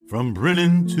From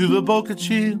Brennan to the Boca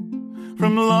Chica,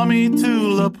 from Lummi to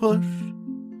La Push,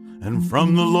 and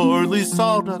from the lordly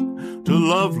Sawduck to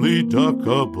lovely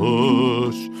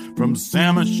Duckabush, from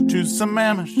Samish to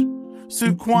Sammamish,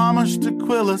 Suquamish to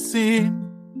Quilcene.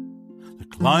 The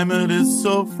climate is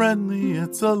so friendly,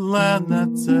 it's a land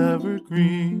that's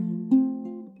evergreen.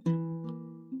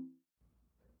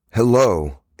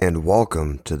 Hello, and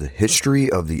welcome to the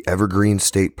History of the Evergreen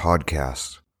State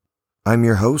podcast. I'm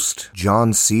your host,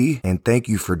 John C., and thank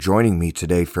you for joining me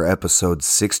today for episode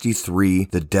 63,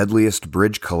 The Deadliest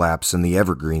Bridge Collapse in the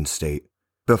Evergreen State.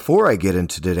 Before I get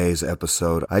into today's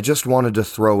episode, I just wanted to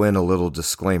throw in a little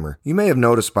disclaimer. You may have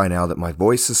noticed by now that my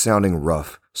voice is sounding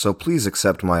rough, so please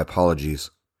accept my apologies.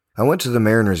 I went to the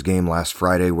Mariners game last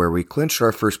Friday where we clinched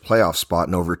our first playoff spot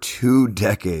in over 2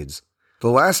 decades. The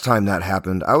last time that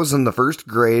happened, I was in the first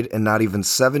grade and not even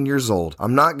 7 years old.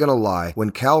 I'm not gonna lie,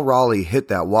 when Cal Raleigh hit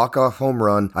that walk-off home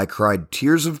run, I cried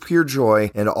tears of pure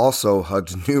joy and also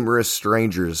hugged numerous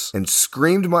strangers and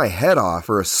screamed my head off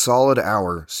for a solid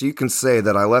hour, so you can say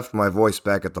that I left my voice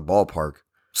back at the ballpark.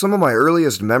 Some of my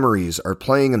earliest memories are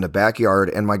playing in the backyard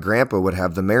and my grandpa would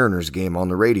have the Mariners game on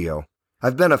the radio.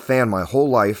 I've been a fan my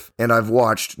whole life, and I've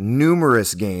watched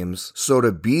numerous games, so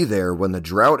to be there when the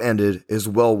drought ended is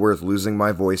well worth losing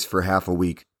my voice for half a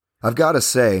week. I've got to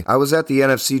say, I was at the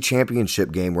NFC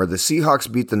Championship game where the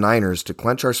Seahawks beat the Niners to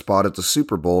clinch our spot at the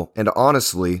Super Bowl, and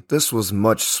honestly, this was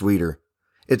much sweeter.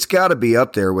 It's got to be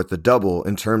up there with the double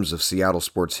in terms of Seattle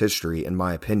sports history, in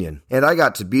my opinion, and I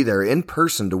got to be there in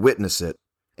person to witness it.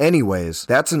 Anyways,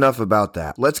 that's enough about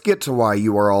that. Let's get to why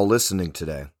you are all listening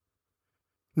today.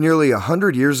 Nearly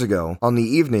 100 years ago, on the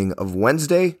evening of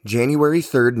Wednesday, January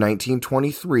 3rd,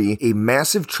 1923, a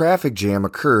massive traffic jam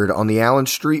occurred on the Allen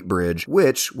Street Bridge,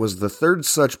 which was the third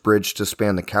such bridge to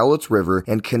span the Cowlitz River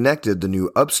and connected the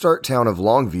new upstart town of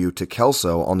Longview to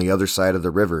Kelso on the other side of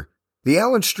the river. The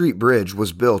Allen Street Bridge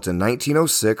was built in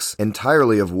 1906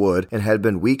 entirely of wood and had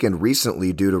been weakened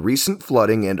recently due to recent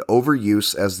flooding and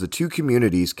overuse as the two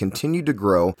communities continued to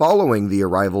grow following the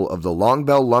arrival of the Long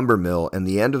Bell Lumber Mill and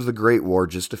the end of the Great War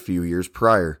just a few years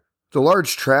prior. The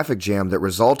large traffic jam that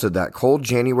resulted that cold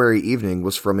January evening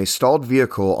was from a stalled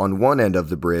vehicle on one end of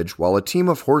the bridge while a team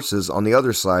of horses on the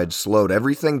other side slowed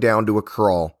everything down to a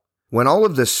crawl. When all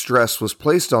of this stress was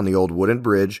placed on the old wooden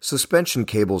bridge, suspension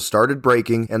cables started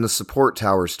breaking and the support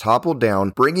towers toppled down,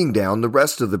 bringing down the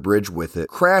rest of the bridge with it,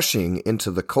 crashing into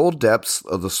the cold depths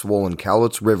of the swollen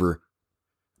Cowlitz River.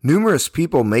 Numerous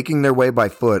people making their way by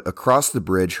foot across the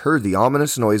bridge heard the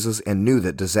ominous noises and knew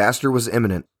that disaster was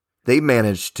imminent. They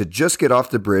managed to just get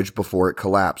off the bridge before it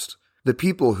collapsed. The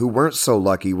people who weren't so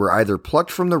lucky were either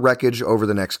plucked from the wreckage over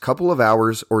the next couple of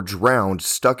hours or drowned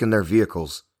stuck in their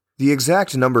vehicles. The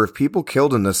exact number of people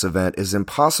killed in this event is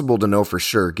impossible to know for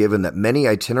sure given that many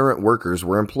itinerant workers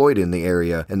were employed in the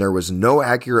area and there was no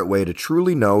accurate way to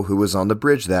truly know who was on the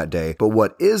bridge that day, but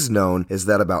what is known is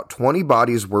that about 20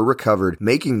 bodies were recovered,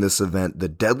 making this event the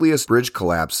deadliest bridge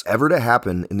collapse ever to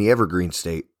happen in the Evergreen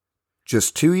State.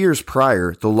 Just 2 years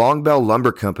prior, the Long Bell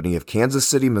Lumber Company of Kansas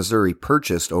City, Missouri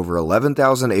purchased over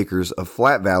 11,000 acres of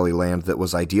flat valley land that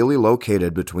was ideally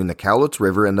located between the Cowlitz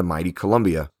River and the mighty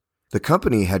Columbia. The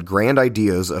company had grand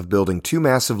ideas of building 2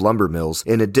 massive lumber mills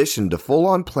in addition to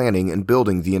full-on planning and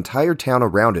building the entire town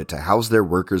around it to house their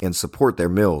workers and support their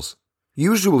mills.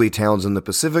 Usually towns in the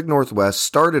Pacific Northwest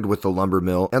started with the lumber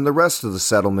mill and the rest of the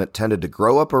settlement tended to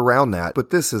grow up around that, but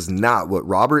this is not what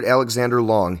Robert Alexander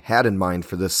Long had in mind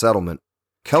for this settlement.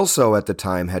 Kelso at the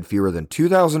time had fewer than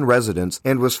 2,000 residents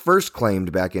and was first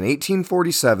claimed back in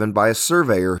 1847 by a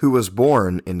surveyor who was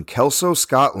born in Kelso,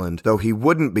 Scotland, though he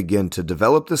wouldn't begin to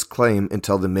develop this claim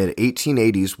until the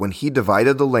mid-1880s when he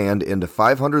divided the land into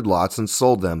 500 lots and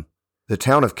sold them. The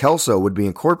town of Kelso would be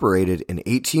incorporated in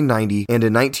 1890, and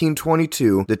in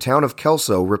 1922, the town of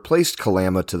Kelso replaced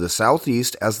Kalama to the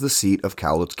southeast as the seat of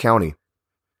Cowlitz County.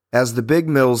 As the big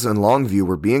mills in Longview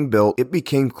were being built, it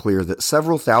became clear that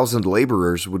several thousand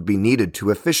laborers would be needed to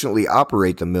efficiently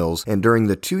operate the mills, and during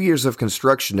the 2 years of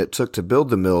construction it took to build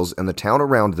the mills and the town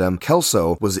around them,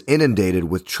 Kelso was inundated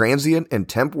with transient and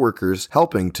temp workers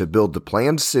helping to build the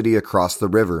planned city across the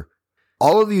river.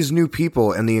 All of these new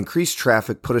people and the increased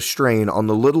traffic put a strain on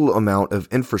the little amount of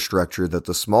infrastructure that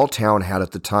the small town had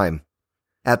at the time.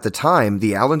 At the time,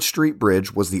 the Allen Street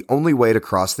Bridge was the only way to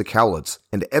cross the Cowlitz,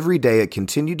 and every day it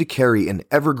continued to carry an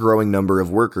ever-growing number of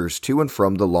workers to and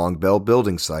from the Long Bell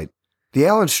building site. The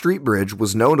Allen Street Bridge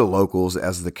was known to locals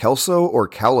as the Kelso or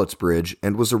Cowlitz Bridge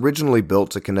and was originally built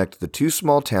to connect the two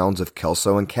small towns of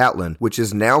Kelso and Catlin, which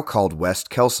is now called West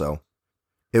Kelso.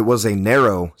 It was a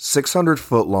narrow,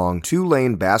 600-foot-long,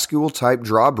 two-lane bascule-type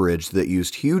drawbridge that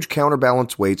used huge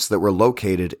counterbalance weights that were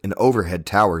located in overhead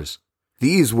towers.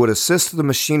 These would assist the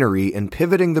machinery in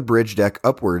pivoting the bridge deck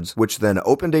upwards, which then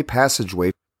opened a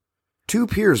passageway. 2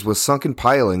 piers with sunken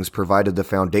pilings provided the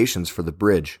foundations for the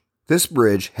bridge. This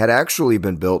bridge had actually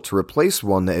been built to replace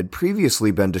one that had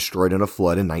previously been destroyed in a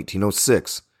flood in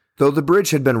 1906. Though the bridge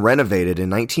had been renovated in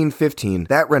 1915,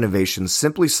 that renovation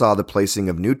simply saw the placing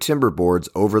of new timber boards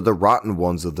over the rotten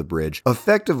ones of the bridge,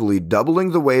 effectively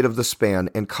doubling the weight of the span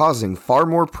and causing far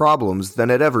more problems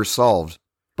than it ever solved.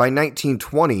 By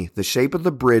 1920, the shape of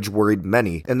the bridge worried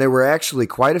many, and there were actually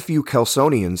quite a few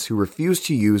Kelsonians who refused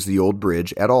to use the old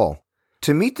bridge at all.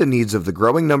 To meet the needs of the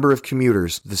growing number of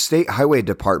commuters, the State Highway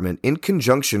Department, in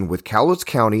conjunction with Cowlitz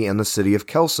County and the city of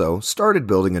Kelso, started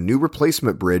building a new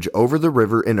replacement bridge over the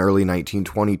river in early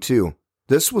 1922.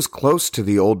 This was close to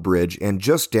the old bridge and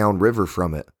just downriver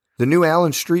from it. The new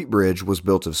Allen Street Bridge was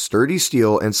built of sturdy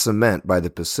steel and cement by the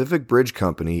Pacific Bridge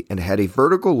Company and had a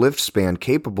vertical lift span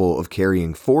capable of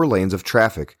carrying 4 lanes of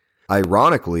traffic.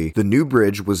 Ironically, the new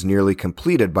bridge was nearly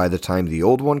completed by the time the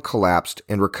old one collapsed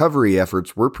and recovery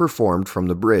efforts were performed from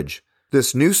the bridge.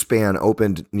 This new span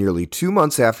opened nearly 2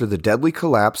 months after the deadly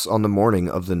collapse on the morning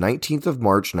of the 19th of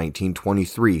March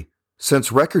 1923.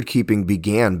 Since record-keeping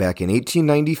began back in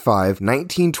 1895,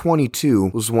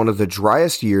 1922 was one of the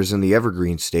driest years in the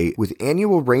Evergreen State, with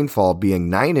annual rainfall being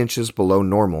 9 inches below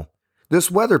normal. This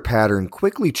weather pattern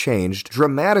quickly changed,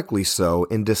 dramatically so,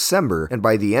 in December, and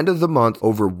by the end of the month,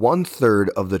 over 1/3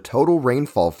 of the total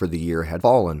rainfall for the year had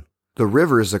fallen. The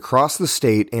rivers across the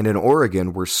state and in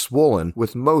Oregon were swollen,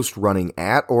 with most running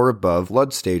at or above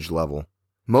flood stage level.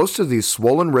 Most of these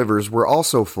swollen rivers were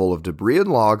also full of debris and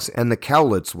logs, and the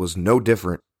Cowlitz was no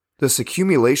different. This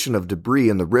accumulation of debris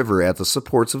in the river at the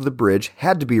supports of the bridge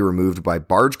had to be removed by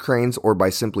barge cranes or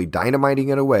by simply dynamiting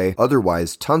it away,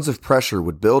 otherwise tons of pressure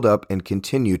would build up and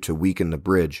continue to weaken the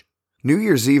bridge. New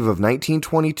Year's Eve of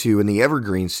 1922 in the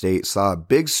Evergreen State saw a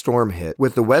big storm hit,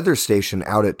 with the weather station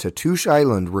out at Tatoosh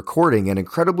Island recording an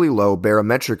incredibly low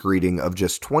barometric reading of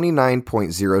just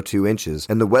 29.02 inches,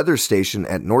 and the weather station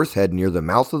at North Head near the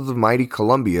mouth of the mighty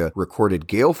Columbia recorded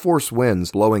gale force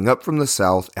winds blowing up from the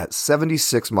south at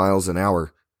 76 miles an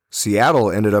hour.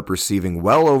 Seattle ended up receiving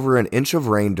well over an inch of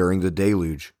rain during the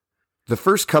deluge. The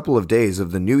first couple of days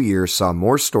of the new year saw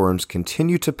more storms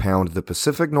continue to pound the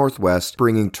Pacific Northwest,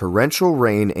 bringing torrential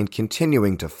rain and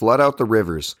continuing to flood out the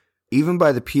rivers. Even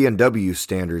by the PNW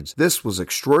standards, this was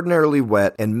extraordinarily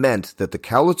wet and meant that the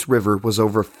Cowlitz River was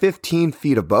over 15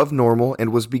 feet above normal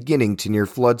and was beginning to near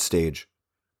flood stage.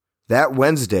 That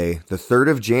Wednesday, the 3rd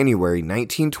of January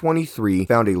 1923,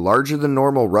 found a larger than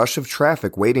normal rush of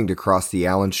traffic waiting to cross the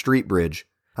Allen Street Bridge.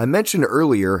 I mentioned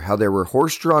earlier how there were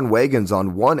horse-drawn wagons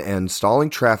on one end stalling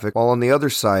traffic, while on the other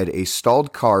side a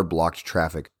stalled car blocked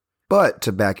traffic. But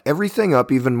to back everything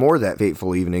up even more that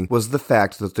fateful evening was the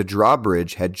fact that the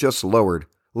drawbridge had just lowered.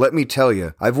 Let me tell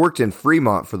you, I've worked in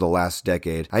Fremont for the last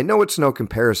decade. I know it's no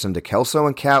comparison to Kelso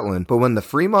and Catlin, but when the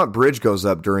Fremont Bridge goes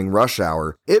up during rush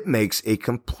hour, it makes a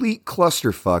complete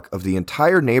clusterfuck of the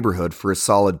entire neighborhood for a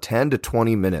solid 10 to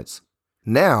 20 minutes.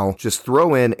 Now, just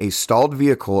throw in a stalled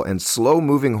vehicle and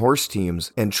slow-moving horse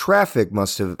teams, and traffic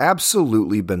must have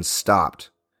absolutely been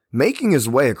stopped. Making his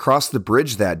way across the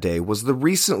bridge that day was the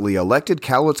recently elected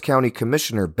Cowlitz County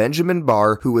Commissioner Benjamin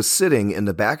Barr, who was sitting in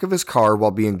the back of his car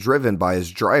while being driven by his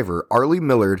driver, Arlie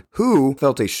Millard, who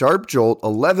felt a sharp jolt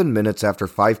 11 minutes after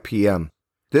 5 p.m.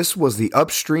 This was the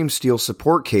upstream steel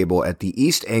support cable at the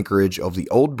east anchorage of the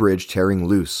old bridge tearing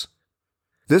loose.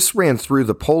 This ran through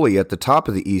the pulley at the top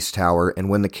of the east tower, and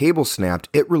when the cable snapped,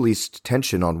 it released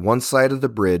tension on one side of the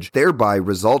bridge, thereby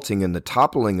resulting in the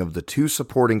toppling of the 2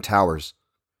 supporting towers.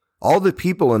 All the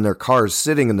people in their cars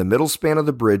sitting in the middle span of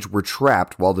the bridge were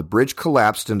trapped while the bridge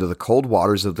collapsed into the cold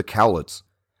waters of the Cowlitz.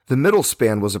 The middle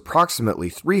span was approximately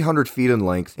 300 feet in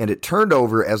length, and it turned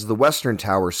over as the western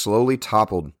tower slowly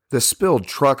toppled. This spilled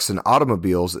trucks and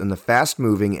automobiles in the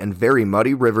fast-moving and very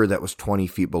muddy river that was 20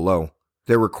 feet below.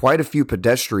 There were quite a few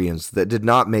pedestrians that did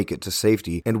not make it to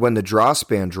safety, and when the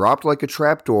drawspan dropped like a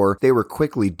trapdoor, they were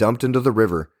quickly dumped into the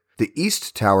river. The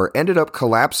east tower ended up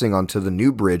collapsing onto the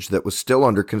new bridge that was still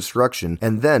under construction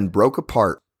and then broke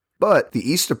apart, but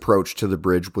the east approach to the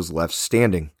bridge was left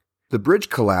standing. The bridge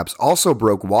collapse also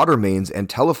broke water mains and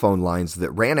telephone lines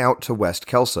that ran out to West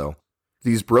Kelso.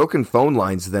 These broken phone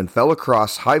lines then fell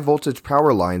across high-voltage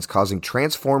power lines, causing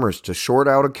transformers to short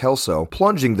out of Kelso,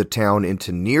 plunging the town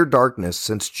into near darkness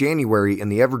since January in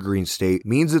the Evergreen State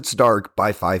means it's dark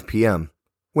by 5 p.m.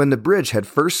 When the bridge had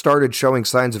first started showing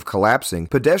signs of collapsing,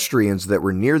 pedestrians that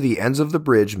were near the ends of the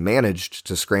bridge managed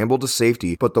to scramble to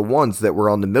safety, but the ones that were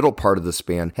on the middle part of the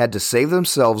span had to save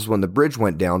themselves when the bridge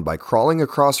went down by crawling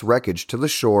across wreckage to the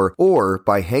shore or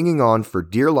by hanging on for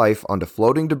dear life onto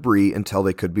floating debris until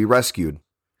they could be rescued.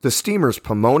 The steamers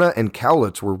Pomona and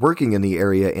Cowlitz were working in the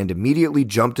area and immediately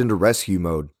jumped into rescue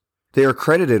mode. They are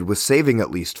credited with saving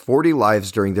at least 40 lives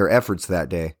during their efforts that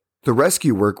day. The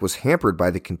rescue work was hampered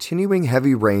by the continuing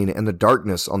heavy rain and the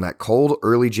darkness on that cold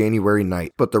early January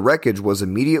night, but the wreckage was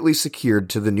immediately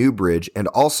secured to the new bridge and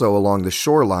also along the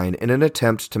shoreline in an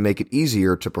attempt to make it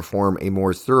easier to perform a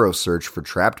more thorough search for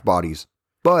trapped bodies.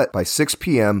 But by 6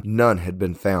 p.m., none had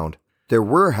been found. There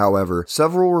were, however,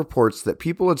 several reports that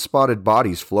people had spotted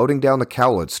bodies floating down the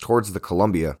Cowlitz towards the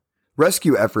Columbia.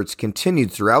 Rescue efforts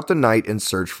continued throughout the night in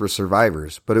search for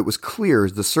survivors, but it was clear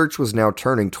the search was now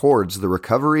turning towards the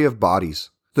recovery of bodies.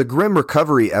 The grim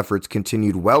recovery efforts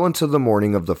continued well into the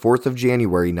morning of the 4th of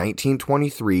January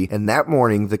 1923, and that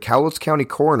morning the Cowlitz County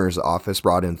Coroner's Office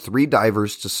brought in 3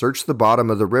 divers to search the bottom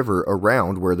of the river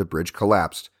around where the bridge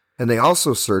collapsed, and they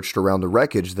also searched around the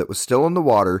wreckage that was still in the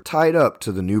water tied up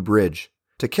to the new bridge.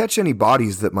 To catch any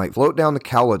bodies that might float down the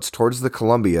Cowlitz towards the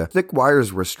Columbia, thick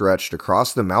wires were stretched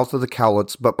across the mouth of the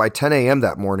Cowlitz, but by 10 a.m.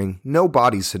 that morning, no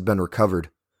bodies had been recovered.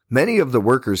 Many of the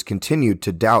workers continued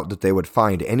to doubt that they would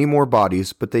find any more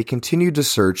bodies, but they continued to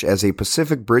search as a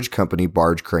Pacific Bridge Company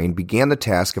barge crane began the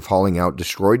task of hauling out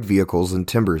destroyed vehicles and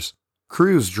timbers.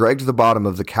 Crews dragged the bottom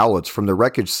of the Cowlitz from the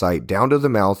wreckage site down to the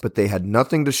mouth, but they had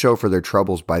nothing to show for their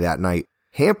troubles by that night.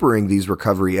 Hampering these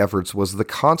recovery efforts was the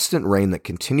constant rain that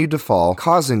continued to fall,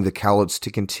 causing the Cowlitz to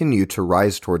continue to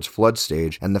rise towards flood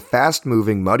stage, and the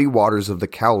fast-moving, muddy waters of the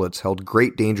Cowlitz held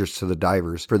great dangers to the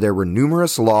divers, for there were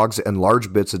numerous logs and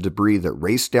large bits of debris that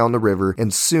raced down the river,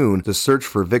 and soon the search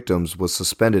for victims was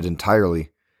suspended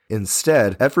entirely.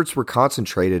 Instead, efforts were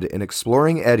concentrated in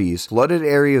exploring eddies, flooded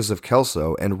areas of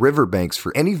Kelso, and riverbanks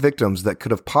for any victims that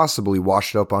could have possibly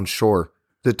washed up on shore.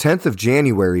 The 10th of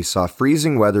January saw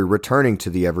freezing weather returning to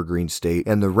the Evergreen state,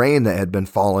 and the rain that had been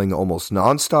falling almost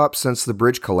nonstop since the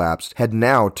bridge collapsed had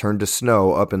now turned to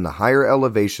snow up in the higher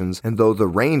elevations, and though the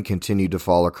rain continued to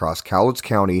fall across Cowlitz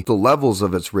County, the levels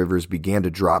of its rivers began to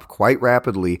drop quite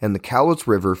rapidly, and the Cowlitz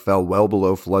River fell well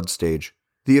below flood stage.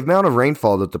 The amount of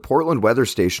rainfall that the Portland Weather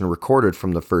Station recorded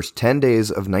from the first 10 days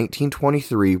of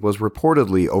 1923 was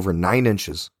reportedly over 9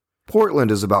 inches.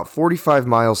 Portland is about 45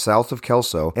 miles south of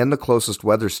Kelso and the closest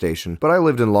weather station, but I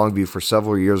lived in Longview for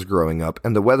several years growing up,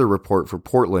 and the weather report for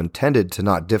Portland tended to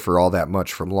not differ all that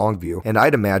much from Longview, and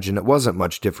I'd imagine it wasn't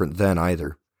much different then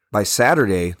either. By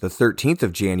Saturday, the 13th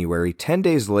of January, 10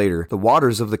 days later, the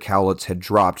waters of the Cowlitz had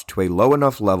dropped to a low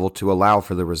enough level to allow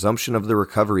for the resumption of the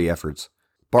recovery efforts.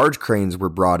 Barge cranes were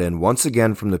brought in once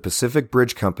again from the Pacific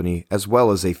Bridge Company, as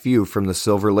well as a few from the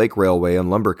Silver Lake Railway and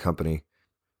Lumber Company.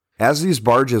 As these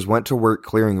barges went to work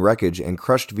clearing wreckage and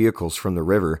crushed vehicles from the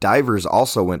river, divers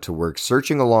also went to work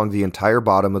searching along the entire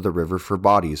bottom of the river for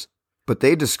bodies. But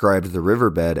they described the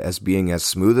riverbed as being as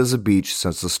smooth as a beach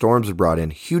since the storms brought in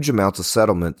huge amounts of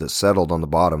sediment that settled on the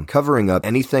bottom, covering up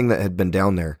anything that had been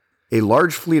down there. A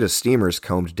large fleet of steamers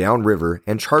combed downriver,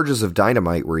 and charges of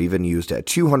dynamite were even used at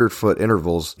 200-foot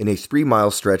intervals in a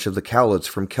 3-mile stretch of the Cowlitz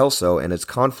from Kelso and its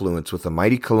confluence with the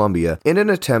mighty Columbia in an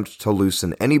attempt to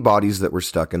loosen any bodies that were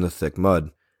stuck in the thick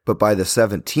mud. But by the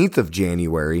 17th of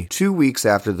January, 2 weeks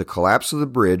after the collapse of the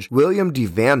bridge, William D.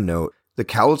 Van Note, the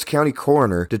Cowlitz County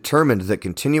coroner, determined that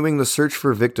continuing the search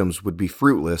for victims would be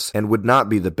fruitless and would not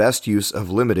be the best use of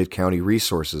limited county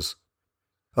resources.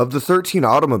 Of the 13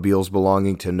 automobiles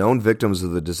belonging to known victims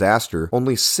of the disaster,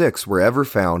 only 6 were ever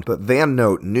found, but Van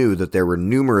Note knew that there were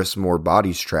numerous more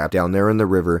bodies trapped down there in the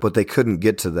river, but they couldn't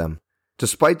get to them.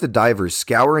 Despite the divers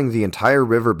scouring the entire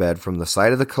riverbed from the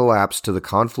site of the collapse to the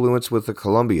confluence with the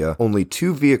Columbia, only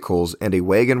 2 vehicles and a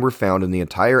wagon were found in the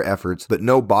entire efforts, but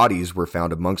no bodies were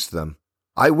found amongst them.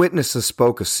 Eyewitnesses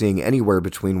spoke of seeing anywhere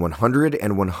between 100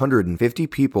 and 150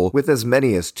 people with as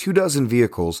many as 24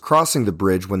 vehicles crossing the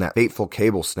bridge when that fateful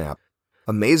cable snapped.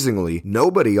 Amazingly,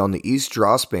 nobody on the east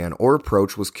drawspan or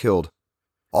approach was killed.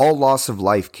 All loss of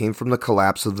life came from the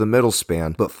collapse of the middle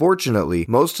span, but fortunately,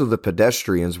 most of the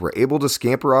pedestrians were able to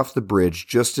scamper off the bridge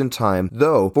just in time,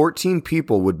 though 14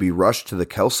 people would be rushed to the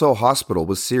Kelso Hospital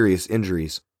with serious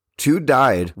injuries. 2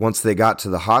 died once they got to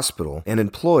the hospital, an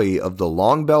employee of the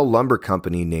Long Bell Lumber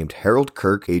Company named Harold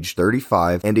Kirk, age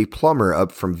 35, and a plumber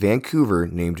up from Vancouver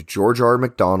named George R.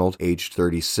 McDonald, age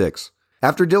 36.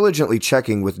 After diligently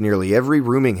checking with nearly every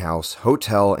rooming house,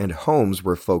 hotel, and homes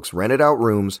where folks rented out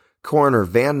rooms, Coroner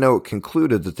Van Note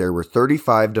concluded that there were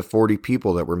 35 to 40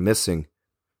 people that were missing.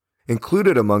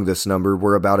 Included among this number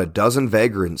were about a dozen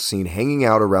vagrants seen hanging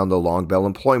out around the Long Bell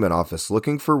Employment Office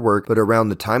looking for work, but around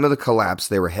the time of the collapse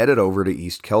they were headed over to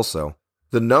East Kelso.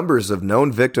 The numbers of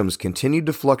known victims continued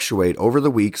to fluctuate over the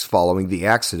weeks following the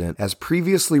accident, as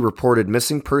previously reported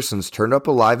missing persons turned up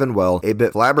alive and well, a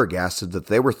bit flabbergasted that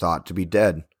they were thought to be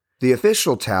dead. The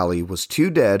official tally was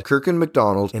 2 dead, Kirk and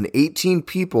McDonald, and 18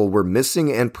 people were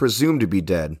missing and presumed to be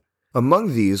dead.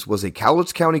 Among these was a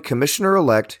Cowlitz County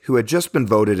Commissioner-elect who had just been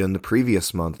voted in the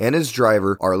previous month, and his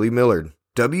driver, Arlie Millard,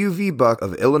 W.V. Buck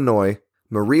of Illinois,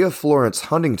 Maria Florence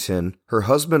Huntington, her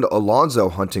husband Alonzo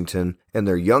Huntington, and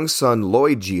their young son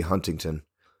Lloyd G. Huntington,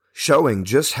 showing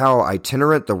just how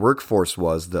itinerant the workforce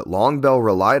was that Long Bell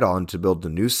relied on to build the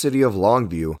new city of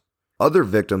Longview. Other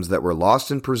victims that were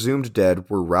lost and presumed dead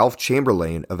were Ralph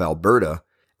Chamberlain of Alberta,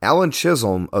 Alan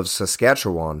Chisholm of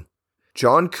Saskatchewan,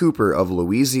 John Cooper of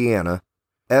Louisiana,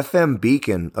 F.M.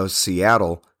 Beacon of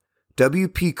Seattle,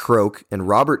 W.P. Croak and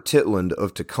Robert Titland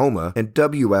of Tacoma, and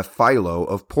W.F. Philo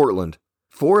of Portland.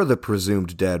 4 of the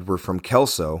presumed dead were from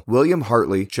Kelso: William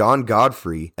Hartley, John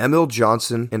Godfrey, Emil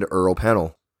Johnson, and Earl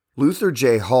Pennell. Luther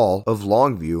J. Hall of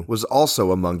Longview was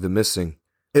also among the missing.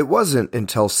 It wasn't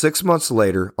until 6 months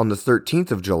later, on the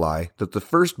 13th of July, that the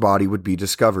first body would be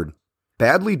discovered.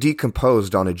 Badly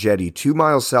decomposed on a jetty 2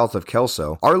 miles south of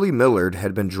Kelso, Arlie Millard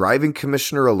had been driving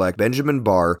Commissioner-elect Benjamin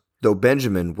Barr, though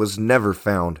Benjamin was never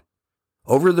found.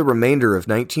 Over the remainder of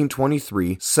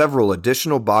 1923, several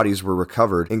additional bodies were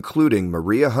recovered, including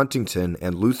Maria Huntington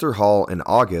and Luther Hall in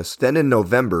August. Then in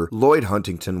November, Lloyd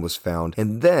Huntington was found,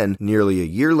 and then, nearly a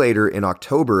year later, in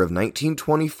October of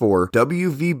 1924,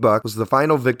 W.V. Buck was the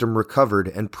final victim recovered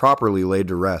and properly laid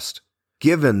to rest.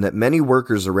 Given that many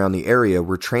workers around the area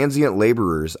were transient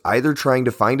laborers either trying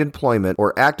to find employment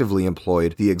or actively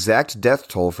employed, the exact death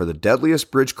toll for the deadliest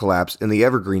bridge collapse in the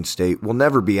Evergreen State will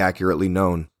never be accurately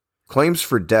known. Claims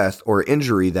for death or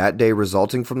injury that day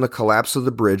resulting from the collapse of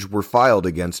the bridge were filed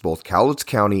against both Cowlitz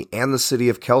County and the city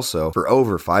of Kelso for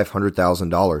over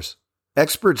 $500,000.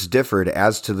 Experts differed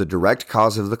as to the direct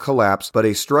cause of the collapse, but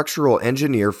a structural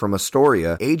engineer from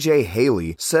Astoria, A.J.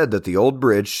 Haley, said that the old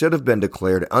bridge should have been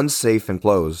declared unsafe and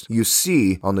closed. You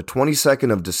see, on the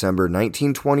 22nd of December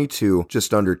 1922,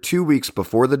 just under 2 weeks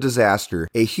before the disaster,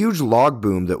 a huge log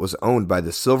boom that was owned by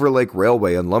the Silver Lake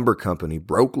Railway and Lumber Company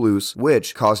broke loose,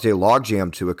 which caused a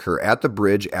logjam to occur at the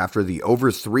bridge after the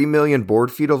over 3 million board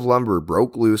feet of lumber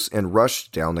broke loose and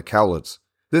rushed down the Cowlitz.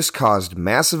 This caused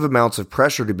massive amounts of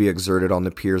pressure to be exerted on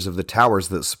the piers of the towers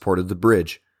that supported the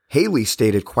bridge. Haley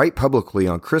stated quite publicly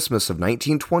on Christmas of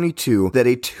 1922 that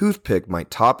a toothpick might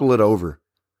topple it over.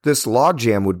 This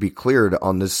logjam would be cleared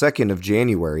on the 2nd of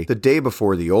January, the day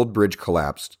before the old bridge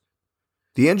collapsed.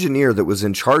 The engineer that was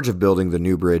in charge of building the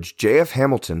new bridge, J.F.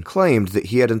 Hamilton, claimed that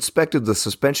he had inspected the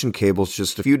suspension cables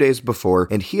just a few days before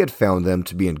and he had found them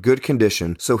to be in good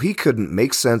condition, so he couldn't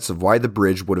make sense of why the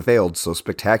bridge would have failed so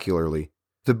spectacularly.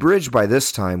 The bridge by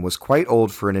this time was quite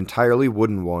old for an entirely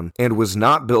wooden one, and was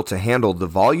not built to handle the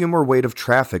volume or weight of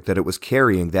traffic that it was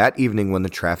carrying that evening when the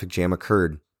traffic jam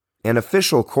occurred. An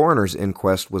official coroner's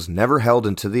inquest was never held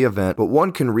into the event, but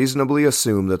one can reasonably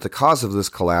assume that the cause of this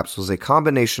collapse was a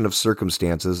combination of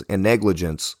circumstances and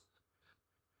negligence.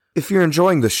 If you're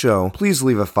enjoying the show, please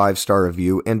leave a 5-star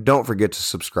review and don't forget to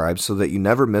subscribe so that you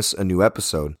never miss a new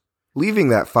episode. Leaving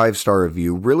that 5-star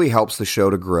review really helps the show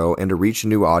to grow and to reach a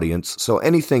new audience, so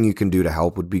anything you can do to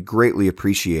help would be greatly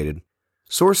appreciated.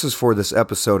 Sources for this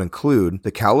episode include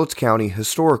the Cowlitz County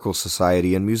Historical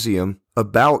Society and Museum,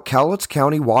 About Cowlitz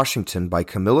County, Washington by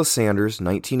Camilla Sanders,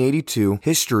 1982,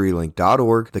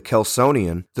 HistoryLink.org, The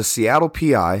Kelsonian, The Seattle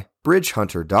PI,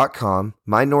 BridgeHunter.com,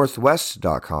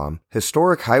 MyNorthwest.com,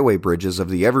 Historic Highway Bridges of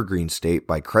the Evergreen State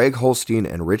by Craig Holstein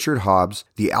and Richard Hobbs,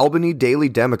 the Albany Daily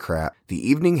Democrat, the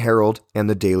Evening Herald, and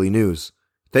the Daily News.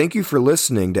 Thank you for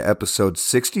listening to Episode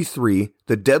 63,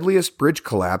 The Deadliest Bridge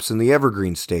Collapse in the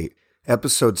Evergreen State.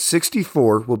 Episode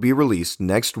 64 will be released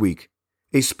next week.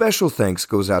 A special thanks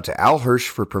goes out to Al Hirsch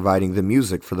for providing the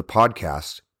music for the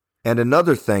podcast. And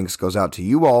another thanks goes out to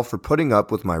you all for putting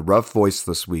up with my rough voice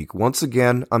this week. Once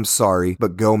again, I'm sorry,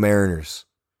 but go Mariners.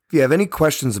 If you have any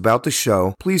questions about the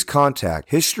show, please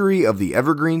contact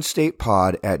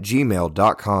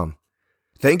historyoftheevergreenstatepod@gmail.com.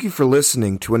 Thank you for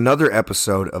listening to another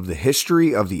episode of the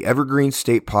History of the Evergreen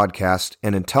State podcast,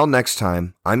 and until next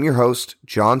time, I'm your host,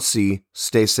 John C.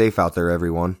 Stay safe out there,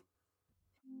 everyone.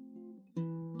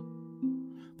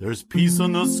 There's peace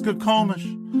on the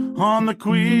Skokomish, on the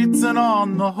Queets and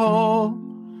on the Hoe.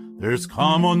 There's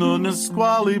calm on the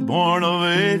Nisqually, born of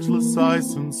ageless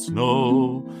ice and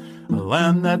snow. A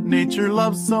land that nature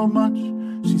loves so much,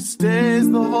 she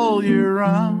stays the whole year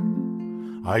round.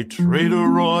 I trade a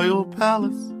royal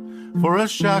palace for a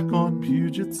shack on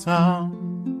Puget Sound.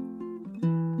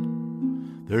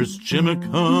 There's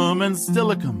Chimicum and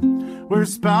Stillicum, where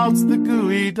spouts the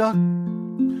gooey duck,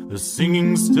 the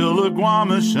singing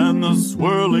Stillaguamish and the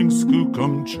swirling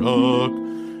Skookum Chuck,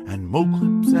 and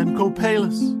Moclips and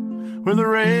Copalis, where the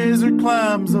razor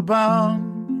clams abound.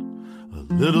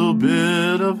 A little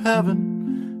bit of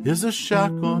heaven is a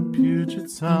shack on Puget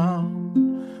Sound.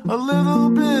 A little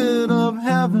bit of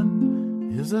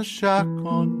heaven is a shack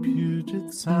on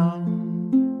Puget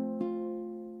Sound.